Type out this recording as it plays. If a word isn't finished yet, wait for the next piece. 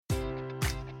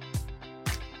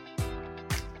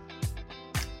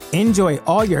Enjoy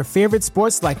all your favorite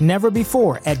sports like never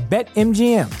before at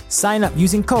BetMGM. Sign up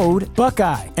using code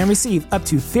Buckeye and receive up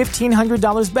to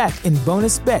 $1,500 back in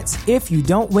bonus bets if you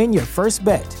don't win your first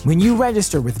bet. When you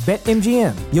register with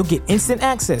BetMGM, you'll get instant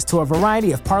access to a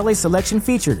variety of parlay selection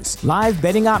features, live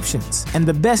betting options, and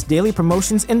the best daily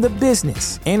promotions in the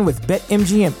business. And with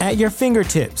BetMGM at your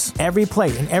fingertips, every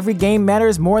play and every game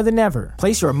matters more than ever.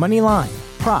 Place your money line,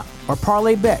 prop, or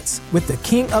parlay bets with the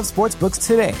king of sportsbooks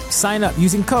today. Sign up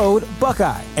using code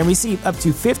Buckeye and receive up to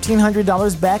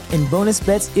 $1,500 back in bonus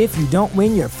bets if you don't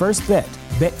win your first bet.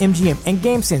 BetMGM and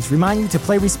GameSense remind you to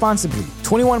play responsibly.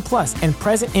 21 plus and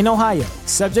present in Ohio,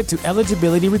 subject to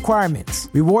eligibility requirements.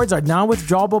 Rewards are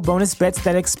non-withdrawable bonus bets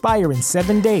that expire in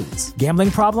 7 days. Gambling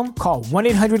problem? Call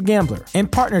 1-800-GAMBLER. In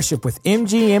partnership with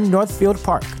MGM Northfield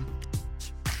Park.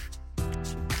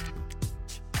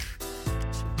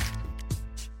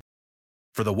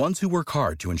 For the ones who work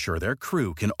hard to ensure their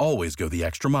crew can always go the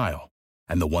extra mile,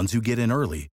 and the ones who get in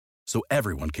early so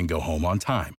everyone can go home on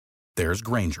time, there's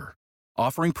Grainger,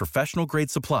 offering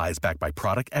professional-grade supplies backed by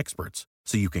product experts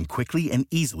so you can quickly and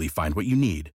easily find what you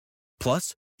need.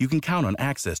 Plus, you can count on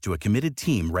access to a committed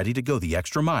team ready to go the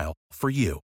extra mile for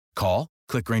you. Call,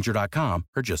 click Grainger.com,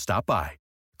 or just stop by.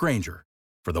 Grainger,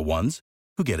 for the ones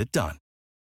who get it done.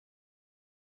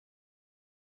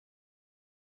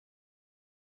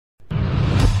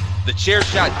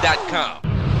 TheChairShot.com.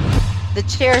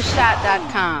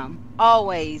 TheChairShot.com.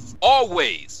 Always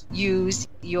use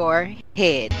your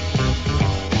head.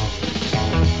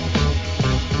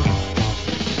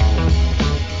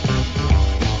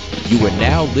 You are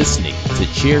now listening to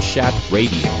Chairshot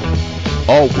Radio.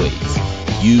 Always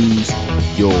use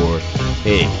your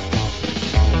head.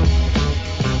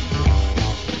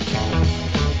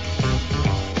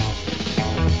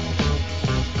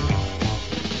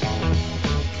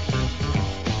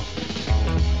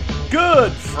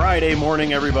 Good Friday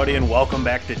morning, everybody, and welcome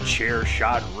back to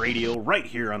Chairshot Radio, right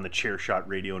here on the Chairshot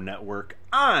Radio Network,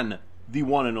 on the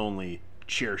one and only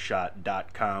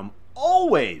Chairshot.com.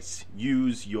 Always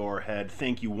use your head.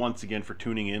 Thank you once again for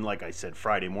tuning in. Like I said,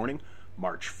 Friday morning,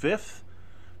 March 5th.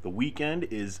 The weekend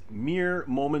is mere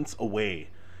moments away.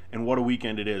 And what a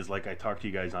weekend it is, like I talked to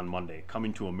you guys on Monday.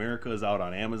 Coming to America is out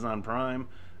on Amazon Prime.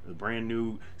 The brand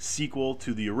new sequel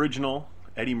to the original,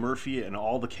 Eddie Murphy and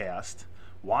all the cast.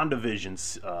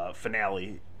 WandaVision's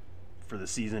finale for the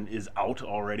season is out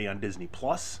already on Disney+.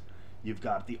 You've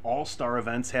got the All-Star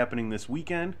events happening this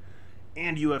weekend,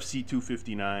 and UFC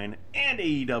 259, and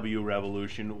AEW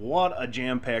Revolution. What a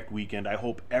jam-packed weekend. I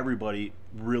hope everybody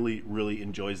really, really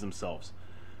enjoys themselves.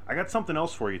 I got something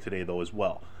else for you today, though, as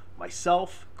well.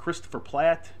 Myself, Christopher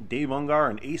Platt, Dave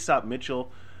Ungar, and Aesop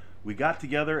Mitchell, we got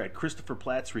together at Christopher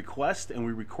Platt's request, and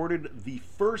we recorded the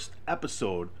first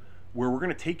episode where we're going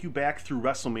to take you back through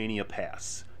WrestleMania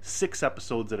Pass, 6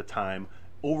 episodes at a time,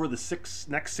 over the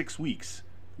next 6 weeks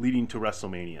leading to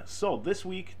WrestleMania. So this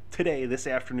week, today, this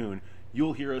afternoon,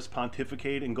 you'll hear us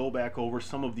pontificate and go back over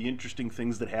some of the interesting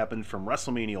things that happened from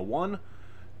WrestleMania 1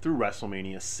 through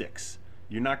WrestleMania 6.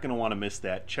 You're not going to want to miss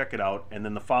that. Check it out. And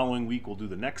then the following week, we'll do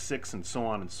the next 6 and so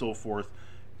on and so forth.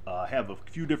 Have a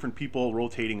few different people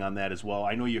rotating on that as well.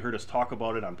 I know you heard us talk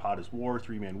about it on Pod is War,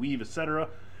 3-Man Weave, etc.,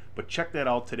 but check that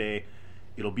out today.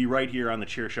 It'll be right here on the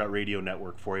Chairshot Radio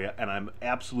Network for you, and I'm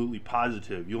absolutely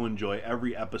positive you'll enjoy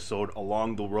every episode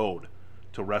along the road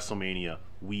to WrestleMania.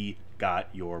 We got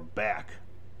your back.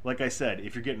 Like I said,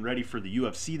 if you're getting ready for the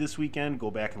UFC this weekend, go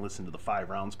back and listen to the 5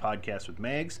 Rounds podcast with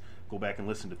Mags. Go back and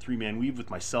listen to 3-Man Weave with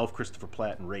myself, Christopher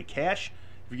Platt, and Ray Cash.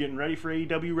 If you're getting ready for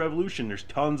AEW Revolution, there's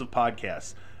tons of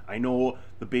podcasts. I know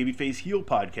the Babyface Heel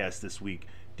podcast this week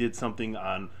did something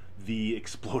on the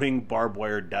exploding barbed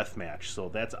wire death match. So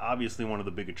that's obviously one of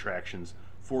the big attractions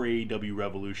for AEW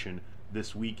Revolution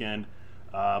this weekend.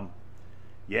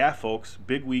 Yeah, folks,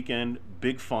 big weekend,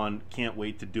 big fun. Can't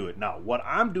wait to do it. Now, what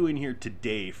I'm doing here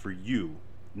today for you,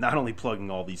 not only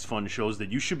plugging all these fun shows that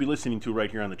you should be listening to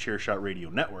right here on the Chairshot Radio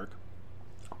Network,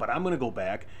 but I'm going to go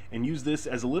back and use this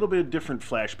as a little bit of different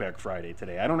Flashback Friday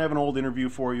today. I don't have an old interview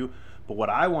for you, but what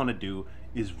I want to do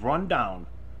is run down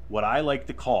what I like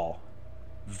to call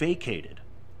Vacated,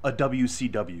 a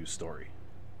WCW story.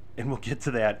 And we'll get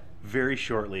to that very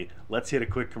shortly. Let's hit a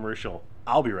quick commercial.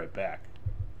 I'll be right back.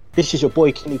 This is your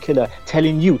boy Kenny Killer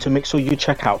telling you to make sure you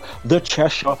check out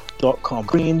thechairshot.com,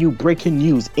 bringing you breaking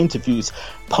news, interviews,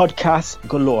 podcasts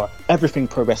galore, everything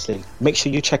pro wrestling. Make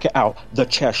sure you check it out,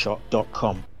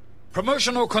 thechairshot.com.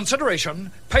 Promotional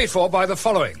consideration paid for by the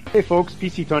following. Hey folks,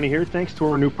 PC Tony here. Thanks to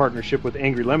our new partnership with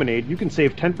Angry Lemonade, you can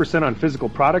save 10% on physical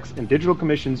products and digital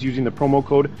commissions using the promo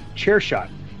code ChairShot.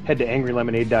 Head to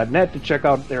angrylemonade.net to check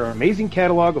out their amazing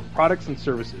catalog of products and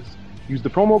services. Use the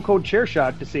promo code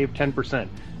ChairShot to save 10%.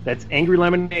 That's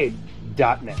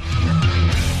angrylemonade.net.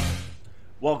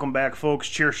 Welcome back, folks.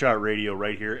 Chairshot Radio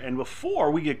right here. And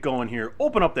before we get going here,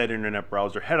 open up that internet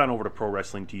browser. Head on over to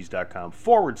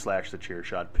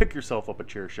ProWrestlingTees.com/TheChairShot. Pick yourself up a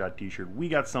Chairshot t-shirt. We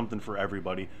got something for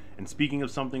everybody. And speaking of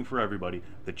something for everybody,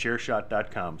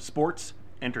 TheChairShot.com. Sports,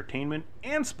 entertainment,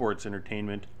 and sports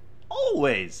entertainment.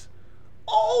 Always.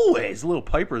 Always. A little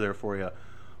Piper there for you.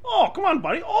 Oh, come on,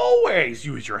 buddy. Always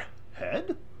use your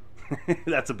head.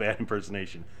 That's a bad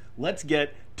impersonation. Let's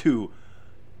get to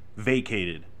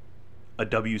Vacated, a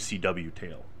WCW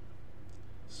tale.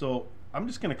 So I'm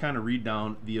just going to kind of read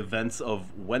down the events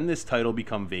of when this title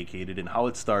became vacated and how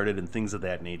it started and things of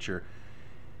that nature.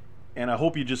 And I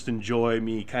hope you just enjoy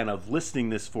me kind of listing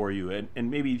this for you and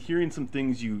maybe hearing some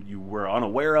things you were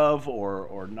unaware of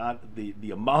or not.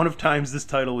 The amount of times this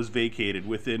title was vacated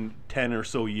within 10 or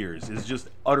so years is just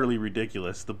utterly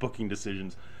ridiculous, the booking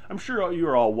decisions. I'm sure you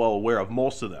are all well aware of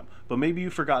most of them, but maybe you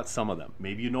forgot some of them.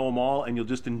 Maybe you know them all and you'll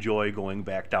just enjoy going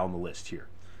back down the list here.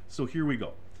 So here we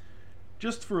go.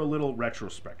 Just for a little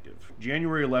retrospective,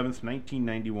 January 11th,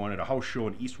 1991 at a house show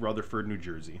in East Rutherford, New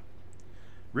Jersey,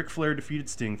 Ric Flair defeated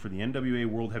Sting for the NWA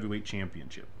World Heavyweight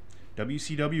Championship.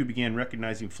 WCW began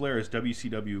recognizing Flair as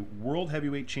WCW World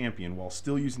Heavyweight Champion while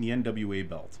still using the NWA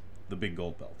belt, the big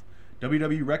gold belt.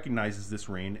 WWE recognizes this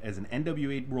reign as an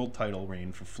NWA World title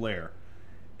reign for Flair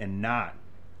and not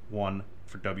one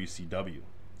for WCW.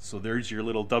 So there's your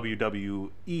little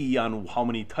WWE on how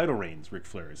many title reigns Ric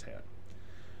Flair has had.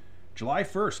 July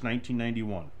 1st,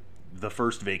 1991, the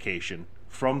first vacation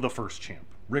from the first champ.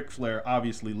 Ric Flair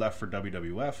obviously left for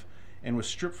WWF and was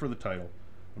stripped for the title.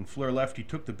 When Flair left, he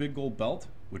took the big gold belt,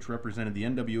 which represented the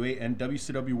NWA and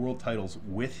WCW world titles,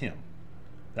 with him.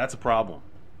 That's a problem.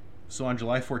 So on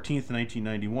July 14th,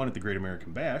 1991 at the Great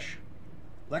American Bash,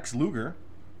 Lex Luger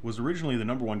was originally the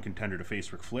number one contender to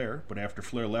face Ric Flair, but after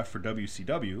Flair left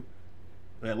WCW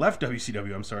for the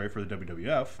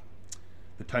WWF,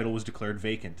 the title was declared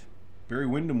vacant. Barry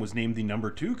Windham was named the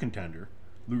number 2 contender.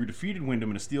 Luger defeated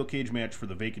Windham in a steel cage match for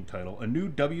the vacant title. A new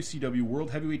WCW World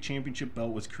Heavyweight Championship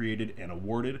belt was created and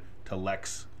awarded to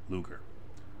Lex Luger.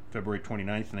 February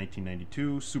 29th,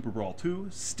 1992, Super Brawl 2,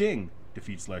 Sting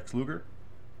defeats Lex Luger.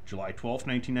 July 12th,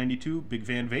 1992, Big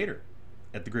Van Vader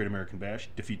at the Great American Bash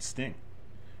defeats Sting.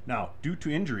 Now, due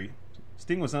to injury,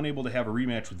 Sting was unable to have a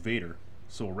rematch with Vader,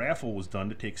 so a raffle was done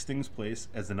to take Sting's place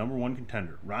as the number 1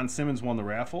 contender. Ron Simmons won the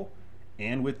raffle,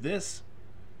 and with this,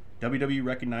 WWE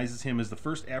recognizes him as the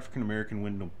first African-American to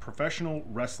win the Professional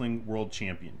Wrestling World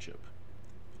Championship.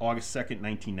 August 2nd,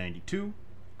 1992,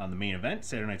 on the main event,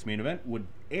 Saturday night's main event, would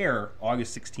air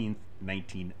August 16th,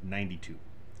 1992.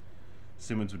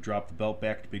 Simmons would drop the belt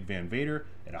back to Big Van Vader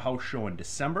at a house show in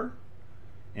December,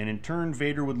 and in turn,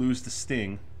 Vader would lose to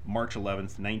Sting March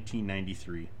 11th,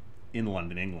 1993, in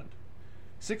London, England.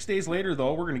 6 days later,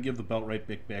 though, we're going to give the belt right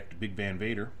back to Big Van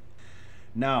Vader.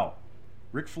 Now,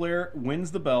 Ric Flair wins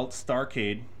the belt,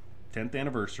 Starrcade, 10th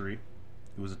anniversary.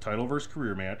 It was a title versus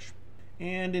career match.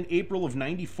 And in April of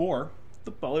 94,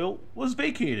 the belt was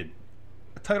vacated.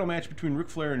 A title match between Ric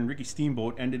Flair and Ricky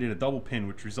Steamboat ended in a double pin,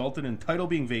 which resulted in the title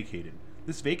being vacated.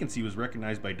 This vacancy was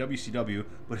recognized by WCW,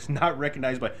 but it's not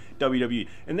recognized by WWE.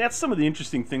 And that's some of the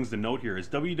interesting things to note here, is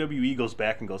WWE goes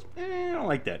back and goes, I don't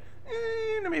like that.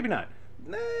 Maybe not.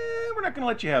 We're not going to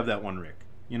let you have that one, Rick.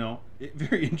 You know,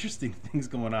 very interesting things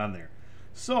going on there.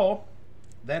 So,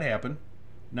 that happened.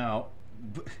 Now,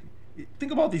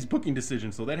 think about these booking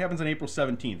decisions. So that happens on April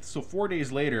 17th. So 4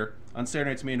 days later, on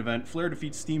Saturday night's main event, Flair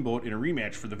defeats Steamboat in a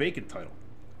rematch for the vacant title.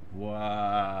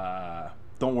 Wow.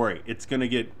 Don't worry, it's going to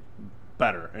get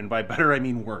better. And by better, I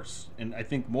mean worse. And I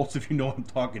think most of you know what I'm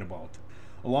talking about.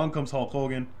 Along comes Hulk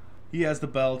Hogan. He has the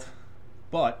belt,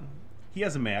 but he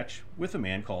has a match with a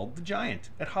man called The Giant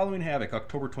at Halloween Havoc,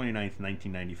 October 29th,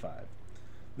 1995.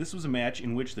 This was a match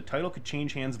in which the title could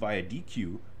change hands via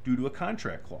DQ due to a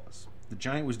contract clause. The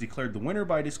Giant was declared the winner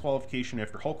by disqualification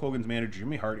after Hulk Hogan's manager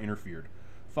Jimmy Hart interfered,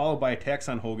 followed by attacks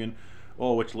on Hogan,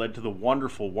 which led to the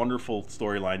wonderful, wonderful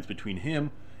storylines between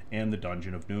him and the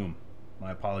Dungeon of Doom.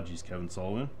 My apologies, Kevin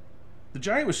Sullivan. The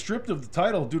Giant was stripped of the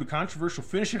title due to controversial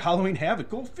finish at Halloween Havoc.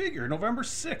 Go figure, November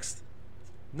 6th.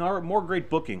 More great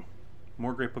booking.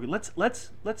 More great booking.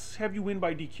 Let's have you win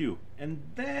by DQ, and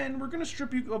then we're going to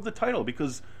strip you of the title,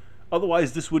 because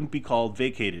otherwise this wouldn't be called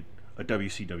vacated, a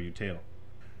WCW tale.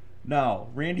 Now,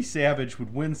 Randy Savage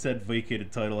would win said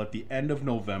vacated title at the end of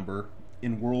November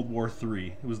in World War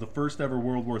III. It was the first ever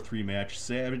World War III match.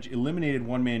 Savage eliminated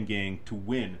One Man Gang to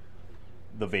win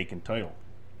the vacant title.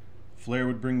 Flair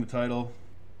would bring the title,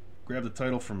 grab the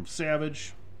title from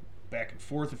Savage, back and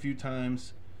forth a few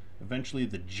times. Eventually,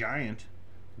 the Giant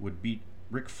would beat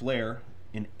Ric Flair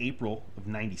in April of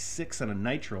 96 on a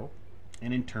Nitro,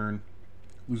 and in turn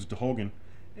lose to Hogan,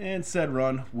 and said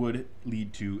run would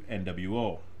lead to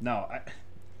NWO. Now,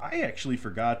 I actually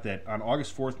forgot that on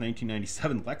August 4th,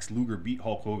 1997, Lex Luger beat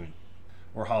Hulk Hogan,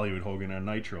 or Hollywood Hogan, on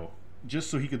Nitro, just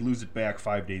so he could lose it back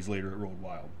 5 days later at Road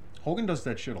Wild. Hogan does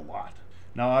that shit a lot.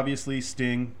 Now, obviously,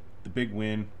 Sting, the big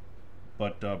win,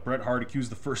 but Bret Hart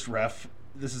accused the first ref.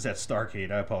 This is at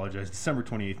Starrcade, I apologize. December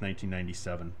 28th,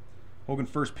 1997. Hogan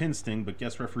first pinned Sting, but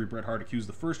guest referee Bret Hart accused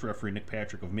the first referee, Nick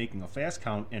Patrick, of making a fast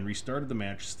count and restarted the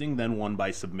match. Sting then won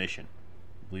by submission.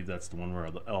 I believe that's the one where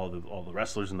all the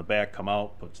wrestlers in the back come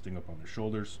out, put Sting up on their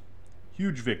shoulders.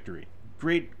 Huge victory.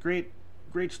 Great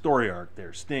story arc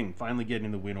there. Sting finally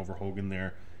getting the win over Hogan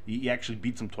there. He actually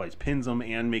beats him twice, pins him,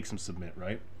 and makes him submit,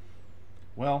 right?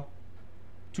 Well,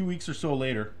 2 weeks or so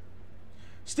later,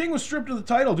 Sting was stripped of the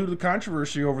title due to the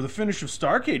controversy over the finish of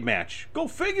Starrcade match. Go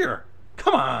figure!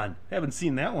 Come on! Haven't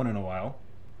seen that one in a while.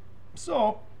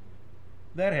 So,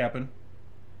 that happened.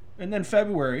 And then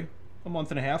February, a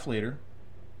month and a half later,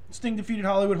 Sting defeated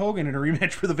Hollywood Hogan in a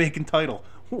rematch for the vacant title.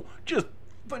 Just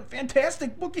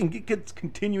fantastic booking. It gets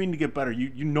continuing to get better.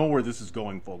 You know where this is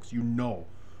going, folks. You know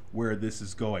where this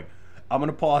is going. I'm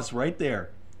going to pause right there.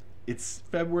 It's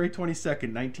February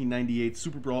 22nd, 1998,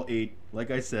 Super Brawl 8. Like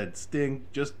I said, Sting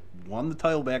just won the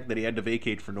title back that he had to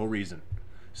vacate for no reason.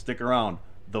 Stick around.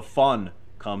 The fun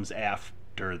comes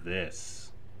after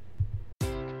this.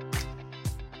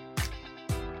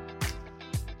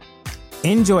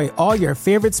 Enjoy all your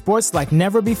favorite sports like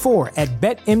never before at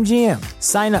BetMGM.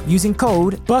 Sign up using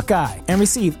code Buckeye and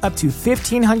receive up to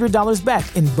 $1,500 back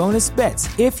in bonus bets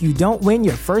if you don't win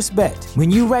your first bet.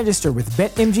 When you register with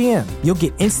BetMGM, you'll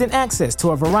get instant access to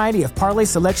a variety of parlay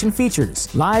selection features,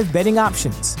 live betting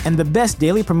options, and the best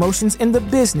daily promotions in the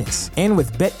business. And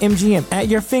with BetMGM at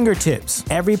your fingertips,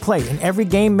 every play and every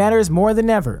game matters more than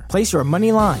ever. Place your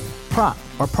money line, prop,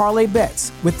 or parlay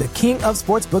bets with the king of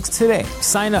sportsbooks today.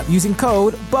 Sign up using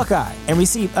code Buckeye and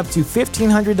receive up to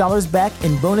 $1,500 back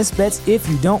in bonus bets if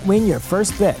you don't win your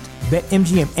first bet.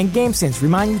 BetMGM and GameSense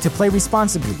remind you to play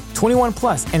responsibly. 21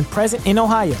 plus and present in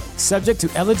Ohio, subject to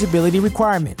eligibility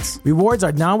requirements. Rewards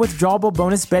are non-withdrawable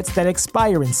bonus bets that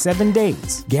expire in 7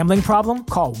 days. Gambling problem?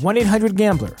 Call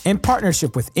 1-800-GAMBLER. In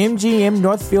partnership with MGM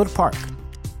Northfield Park.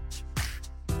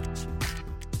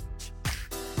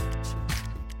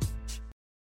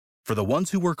 For the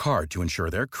ones who work hard to ensure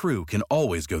their crew can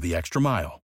always go the extra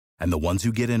mile, and the ones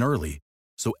who get in early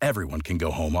so everyone can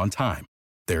go home on time,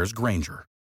 there's Grainger,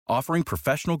 offering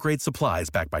professional-grade supplies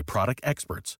backed by product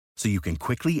experts so you can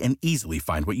quickly and easily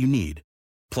find what you need.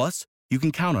 Plus, you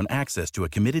can count on access to a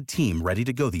committed team ready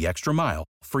to go the extra mile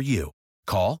for you.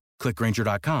 Call, click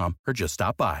Grainger.com, or just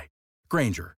stop by.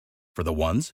 Grainger, for the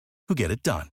ones who get it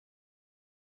done.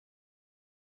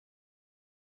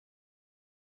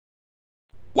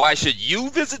 Why should you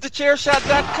visit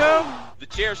thechairshot.com?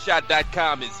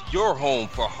 Thechairshot.com is your home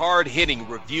for hard-hitting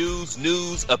reviews,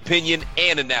 news, opinion,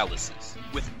 and analysis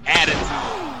with attitude.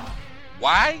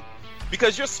 Why?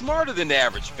 Because you're smarter than the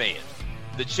average fan.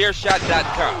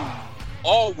 Thechairshot.com.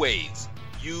 Always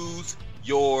use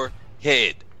your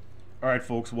head. All right,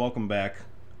 folks, welcome back.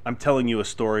 I'm telling you a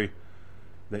story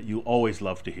that you always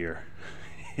love to hear.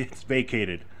 It's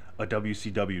Vacated, a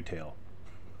WCW tale.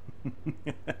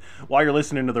 While you're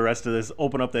listening to the rest of this,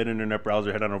 open up that internet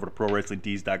browser, head on over to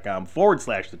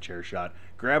ProWrestlingTees.com/thechairshot,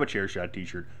 grab a Chairshot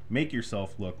t-shirt, make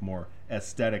yourself look more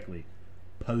aesthetically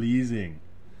pleasing.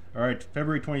 All right,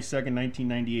 February 22nd,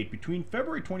 1998. Between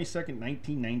February 22nd,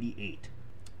 1998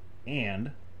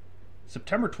 and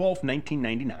September 12th,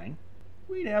 1999,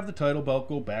 we'd have the title belt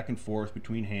go back and forth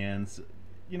between hands.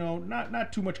 You know,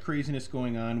 not too much craziness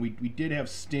going on. We did have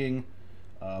Sting.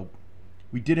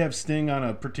 We did have Sting on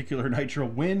a particular Nitro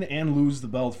win and lose the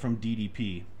belt from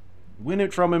DDP. Win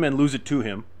it from him and lose it to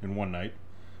him in one night.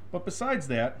 But besides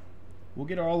that, we'll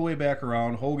get all the way back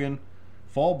around. Hogan,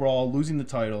 Fall Brawl, losing the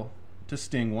title to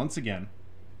Sting once again.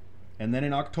 And then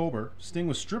in October, Sting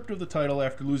was stripped of the title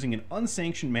after losing an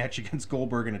unsanctioned match against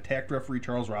Goldberg and attacked referee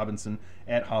Charles Robinson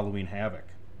at Halloween Havoc.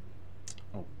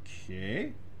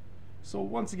 Okay. So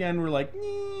once again, we're like,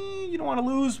 you don't want to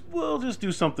lose? We'll just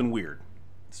do something weird.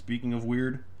 Speaking of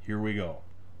weird, here we go.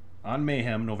 On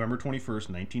Mayhem, November 21st,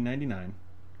 1999,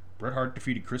 Bret Hart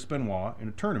defeated Chris Benoit in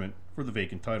a tournament for the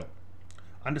vacant title.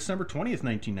 On December 20th,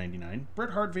 1999, Bret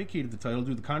Hart vacated the title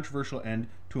due to the controversial end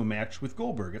to a match with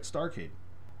Goldberg at Starrcade.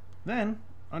 Then,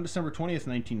 on December 20th,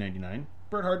 1999,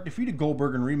 Bret Hart defeated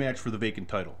Goldberg in a rematch for the vacant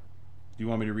title. Do you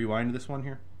want me to rewind this one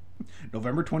here?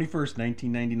 November 21st,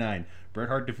 1999, Bret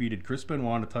Hart defeated Chris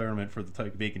Benoit in a tournament for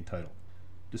the vacant title.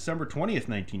 December 20th,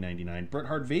 1999, Bret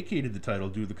Hart vacated the title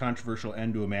due to the controversial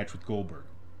end to a match with Goldberg.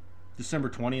 December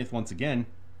 20th, once again,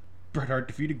 Bret Hart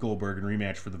defeated Goldberg in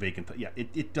rematch for the vacant title. Yeah,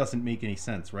 it doesn't make any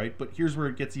sense, right? But here's where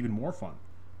it gets even more fun.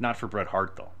 Not for Bret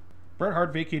Hart, though. Bret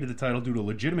Hart vacated the title due to a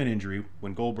legitimate injury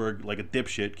when Goldberg, like a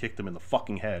dipshit, kicked him in the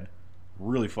fucking head.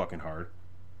 Really fucking hard.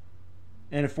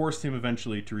 And it forced him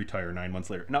eventually to retire 9 months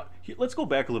later. Now, let's go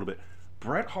back a little bit.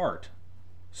 Bret Hart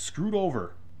screwed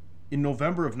over in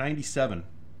November of 97.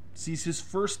 Sees his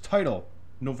first title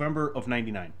November of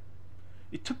 99.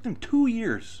 It took them 2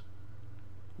 years.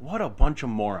 What a bunch of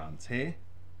morons, hey?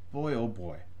 Boy, oh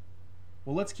boy.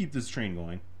 Well, let's keep this train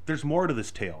going. There's more to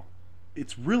this tale.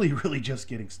 It's really, really just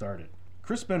getting started.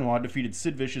 Chris Benoit defeated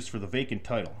Sid Vicious for the vacant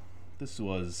title. This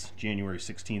was January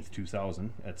 16th,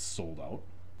 2000 at Sold Out.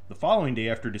 The following day,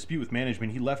 after a dispute with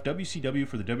management, he left WCW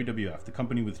for the WWF. The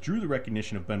company withdrew the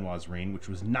recognition of Benoit's reign, which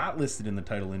was not listed in the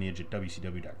title lineage at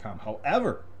WCW.com.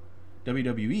 However,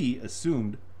 WWE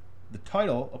assumed the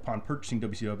title upon purchasing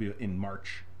WCW in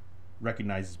March,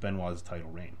 recognizes Benoit's title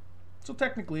reign. So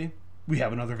technically, we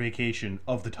have another vacation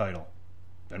of the title.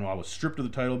 Benoit was stripped of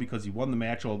the title because he won the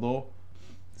match, although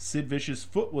Sid Vicious'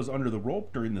 foot was under the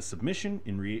rope during the submission.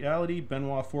 In reality,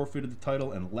 Benoit forfeited the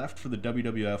title and left for the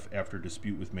WWF after a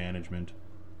dispute with management.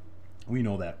 We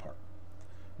know that part.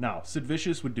 Now, Sid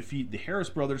Vicious would defeat the Harris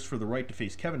brothers for the right to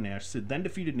face Kevin Nash. Sid then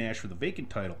defeated Nash for the vacant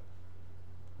title.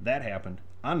 That happened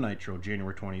on Nitro,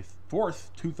 January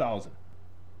 24th, 2000.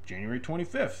 January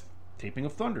 25th, taping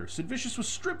of Thunder. Sid Vicious was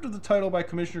stripped of the title by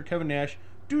Commissioner Kevin Nash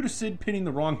due to Sid pinning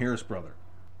the wrong Harris brother.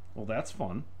 Well, that's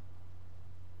fun.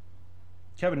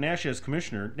 Kevin Nash as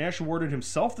commissioner, Nash awarded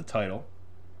himself the title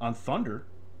on Thunder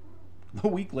a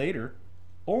week later,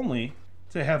 only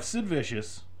to have Sid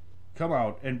Vicious come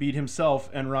out and beat himself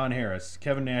and Ron Harris,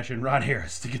 Kevin Nash and Ron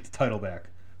Harris, to get the title back.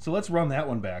 So let's run that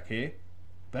one back, hey?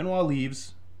 Benoit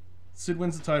leaves, Sid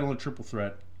wins the title in a triple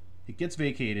threat. It gets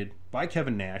vacated by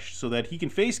Kevin Nash so that he can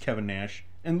face Kevin Nash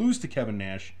and lose to Kevin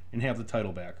Nash and have the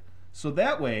title back. So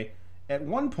that way, at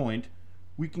one point,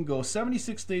 we can go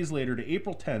 76 days later to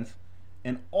April 10th,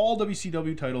 and all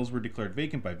WCW titles were declared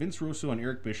vacant by Vince Russo and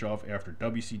Eric Bischoff after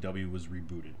WCW was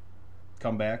rebooted.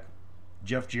 Come back,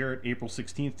 Jeff Jarrett, April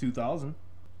 16th, 2000,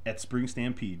 at Spring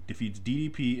Stampede, defeats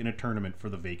DDP in a tournament for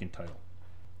the vacant title.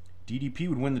 DDP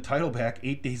would win the title back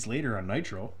 8 days later on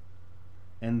Nitro,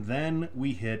 and then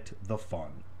we hit the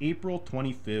fun. April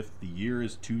 25th, the year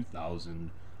is 2000,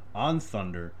 on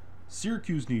Thunder,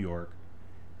 Syracuse, New York.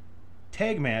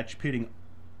 Tag match pitting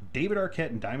David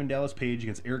Arquette and Diamond Dallas Page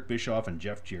against Eric Bischoff and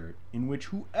Jeff Jarrett, in which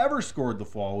whoever scored the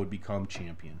fall would become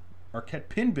champion. Arquette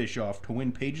pinned Bischoff to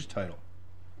win Page's title.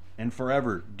 And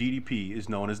forever, DDP is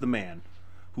known as the man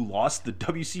who lost the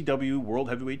WCW World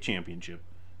Heavyweight Championship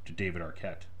to David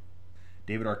Arquette.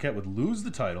 David Arquette would lose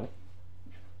the title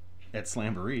at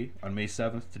Slamboree on May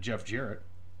 7th to Jeff Jarrett.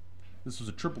 This was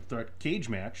a triple threat cage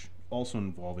match, also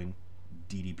involving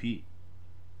DDP.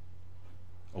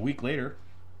 A week later,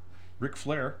 Ric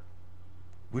Flair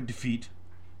would defeat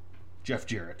Jeff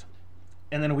Jarrett.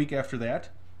 And then a week after that,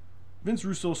 Vince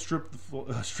Russo stripped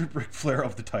Ric Flair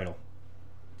of the title.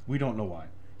 We don't know why.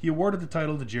 He awarded the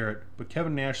title to Jarrett, but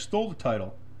Kevin Nash stole the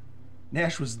title.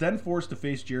 Nash was then forced to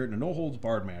face Jarrett in a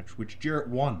no-holds-barred match, which Jarrett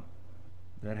won.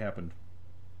 That happened.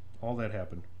 All that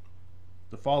happened.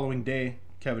 The following day,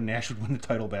 Kevin Nash would win the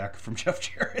title back from Jeff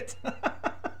Jarrett.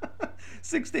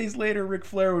 6 days later, Ric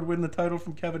Flair would win the title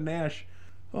from Kevin Nash.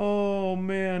 Oh,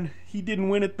 man. He didn't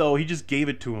win it, though. He just gave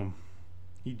it to him.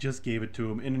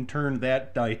 And in turn,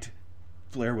 that night,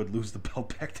 Flair would lose the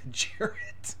belt back to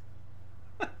Jarrett.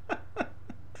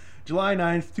 July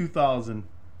 9th, 2000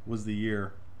 was the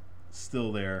year.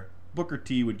 Still there. Booker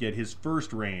T would get his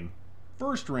first reign.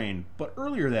 But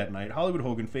earlier that night, Hollywood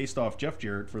Hogan faced off Jeff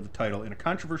Jarrett for the title in a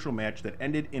controversial match that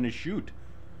ended in a shoot.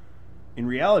 In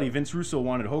reality, Vince Russo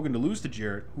wanted Hogan to lose to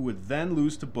Jarrett, who would then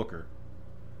lose to Booker.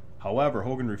 However,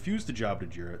 Hogan refused the job to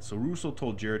Jarrett, so Russo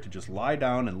told Jarrett to just lie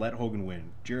down and let Hogan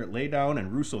win. Jarrett lay down,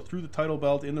 and Russo threw the title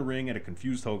belt in the ring at a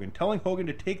confused Hogan, telling Hogan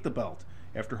to take the belt.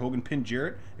 After Hogan pinned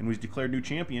Jarrett and was declared new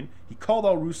champion, he called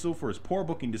out Russo for his poor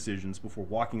booking decisions before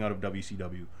walking out of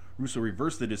WCW. Russo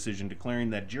reversed the decision, declaring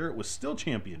that Jarrett was still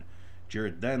champion.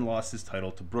 Jarrett then lost his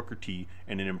title to Booker T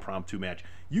in an impromptu match.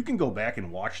 You can go back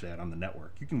and watch that on the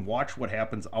network. You can watch what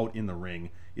happens out in the ring.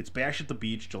 It's Bash at the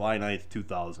Beach, July 9th,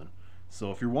 2000.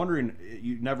 So if you're wondering,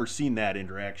 you've never seen that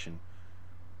interaction,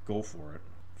 go for it.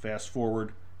 Fast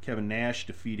forward, Kevin Nash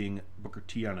defeating Booker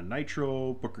T on a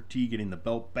Nitro, Booker T getting the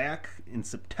belt back in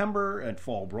September at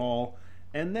Fall Brawl,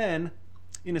 and then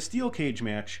in a steel cage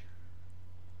match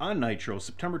on Nitro,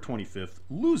 September 25th,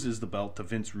 loses the belt to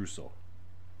Vince Russo.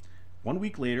 1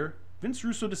 week later, Vince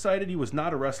Russo decided he was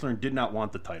not a wrestler and did not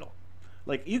want the title.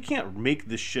 Like, you can't make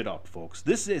this shit up, folks.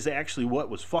 This is actually what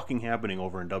was fucking happening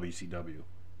over in WCW.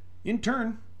 In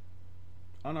turn,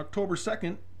 on October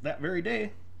 2nd, that very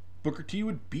day, Booker T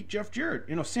would beat Jeff Jarrett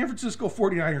in a San Francisco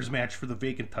 49ers match for the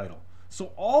vacant title.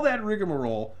 So all that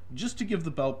rigmarole just to give the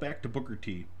belt back to Booker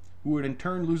T, who would in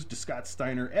turn lose to Scott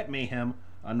Steiner at Mayhem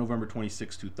on November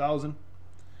 26, 2000.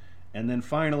 And then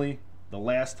finally, the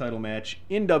last title match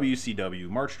in WCW,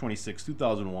 March 26,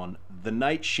 2001, the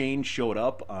night Shane showed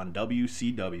up on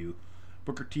WCW.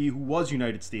 Booker T, who was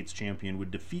United States champion,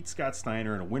 would defeat Scott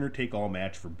Steiner in a winner-take-all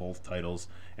match for both titles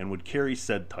and would carry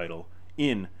said title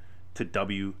in to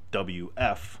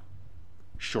WWF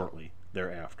shortly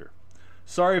thereafter.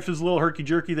 Sorry if it was a little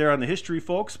herky-jerky there on the history,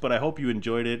 folks, but I hope you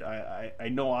enjoyed it. I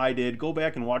know I did. Go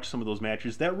back and watch some of those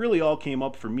matches. That really all came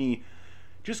up for me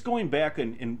just going back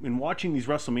and watching these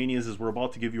WrestleManias as we're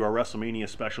about to give you our WrestleMania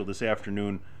special this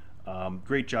afternoon.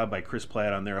 Great job by Chris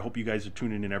Platt on there. I hope you guys are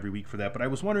tuning in every week for that. But I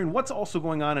was wondering what's also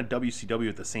going on at WCW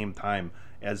at the same time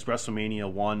as WrestleMania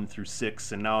 1 through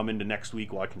 6, and now I'm into next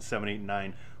week watching 7, 8, and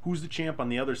 9. Who's the champ on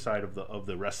the other side of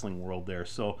the wrestling world there?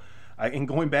 So, and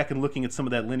going back and looking at some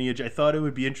of that lineage, I thought it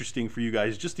would be interesting for you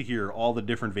guys just to hear all the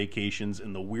different vacations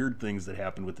and the weird things that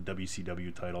happened with the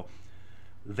WCW title.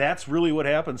 That's really what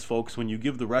happens, folks, when you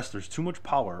give the wrestlers too much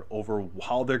power over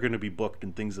how they're going to be booked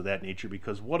and things of that nature,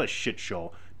 because what a shit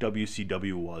show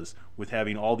WCW was with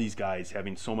having all these guys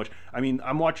having so much. I mean,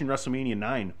 I'm watching WrestleMania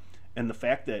 9, and the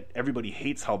fact that everybody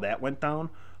hates how that went down,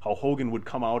 how Hogan would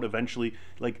come out eventually.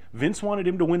 Like, Vince wanted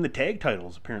him to win the tag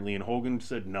titles, apparently, and Hogan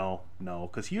said no,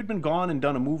 because he had been gone and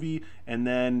done a movie, and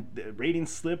then the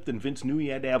ratings slipped, and Vince knew he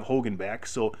had to have Hogan back,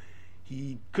 so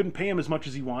he couldn't pay him as much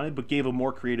as he wanted, but gave him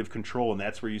more creative control, and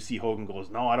that's where you see Hogan goes,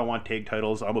 no, I don't want tag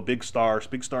titles. I'm a big star.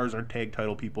 Big stars aren't tag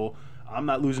title people. I'm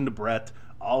not losing to Brett.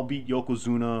 I'll beat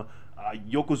Yokozuna.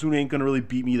 Yokozuna ain't going to really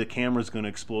beat me. The camera's going to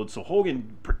explode. So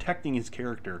Hogan protecting his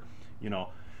character, you know,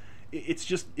 it's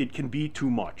just, it can be too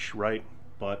much, right?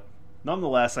 But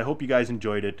nonetheless, I hope you guys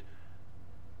enjoyed it.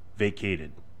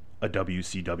 Vacated, a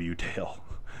WCW tale.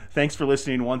 Thanks for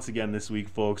listening once again this week,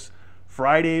 folks.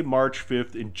 Friday, March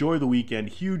 5th. Enjoy the weekend.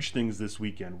 Huge things this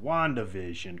weekend.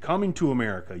 WandaVision, Coming to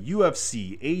America,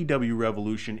 UFC, AEW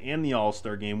Revolution, and the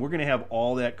All-Star Game. We're going to have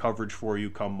all that coverage for you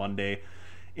come Monday.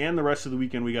 And the rest of the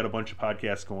weekend, we got a bunch of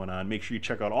podcasts going on. Make sure you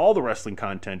check out all the wrestling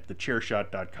content at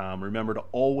thechairshot.com. Remember to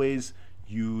always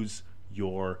use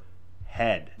your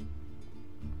head.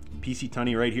 PC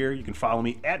Tunney right here. You can follow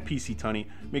me at PC Tunney.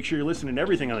 Make sure you're listening to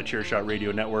everything on the Chairshot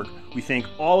Radio Network. We thank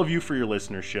all of you for your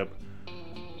listenership.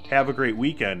 Have a great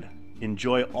weekend.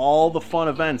 Enjoy all the fun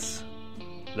events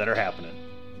that are happening.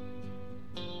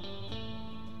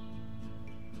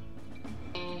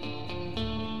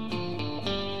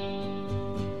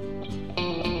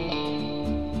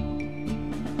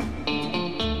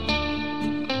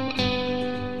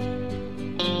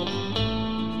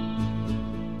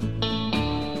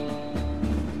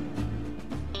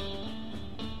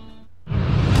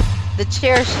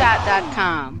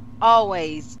 TheChairShot.com.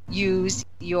 Always use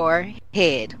your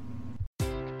head.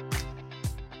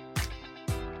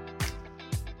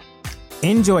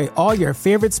 Enjoy all your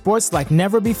favorite sports like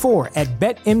never before at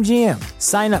BetMGM.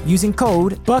 Sign up using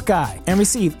code Buckeye and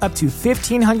receive up to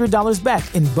 $1,500 back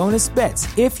in bonus bets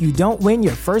if you don't win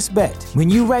your first bet. When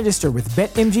you register with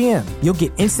BetMGM, you'll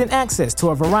get instant access to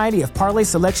a variety of parlay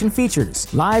selection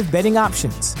features, live betting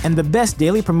options, and the best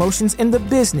daily promotions in the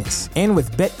business. And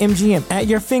with BetMGM at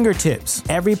your fingertips,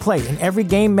 every play and every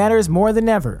game matters more than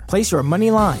ever. Place your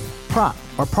money line, prop,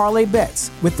 or parlay bets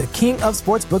with the king of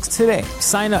sportsbooks today.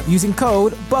 Sign up using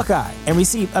code Buckeye and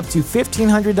receive up to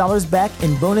 $1,500 back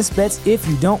in bonus bets if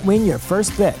you don't win your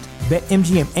first bet.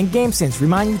 BetMGM and GameSense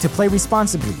remind you to play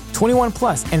responsibly. 21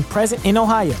 plus and present in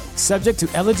Ohio, subject to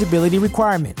eligibility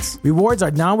requirements. Rewards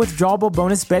are non-withdrawable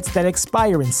bonus bets that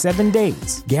expire in 7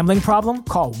 days. Gambling problem?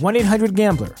 Call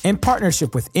 1-800-GAMBLER. In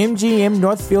partnership with MGM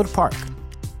Northfield Park.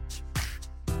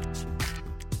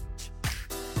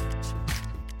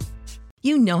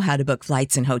 You know how to book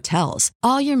flights and hotels.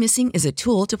 All you're missing is a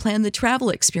tool to plan the travel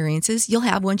experiences you'll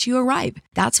have once you arrive.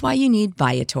 That's why you need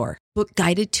Viator. Book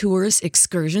guided tours,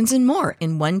 excursions, and more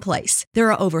in one place. There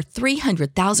are over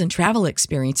 300,000 travel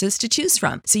experiences to choose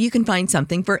from, so you can find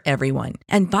something for everyone.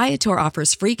 And Viator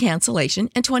offers free cancellation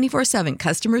and 24/7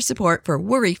 customer support for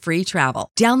worry-free travel.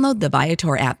 Download the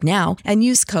Viator app now and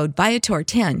use code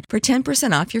Viator10 for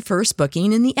 10% off your first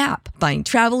booking in the app. Find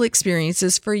travel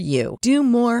experiences for you. Do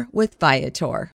more with Viator.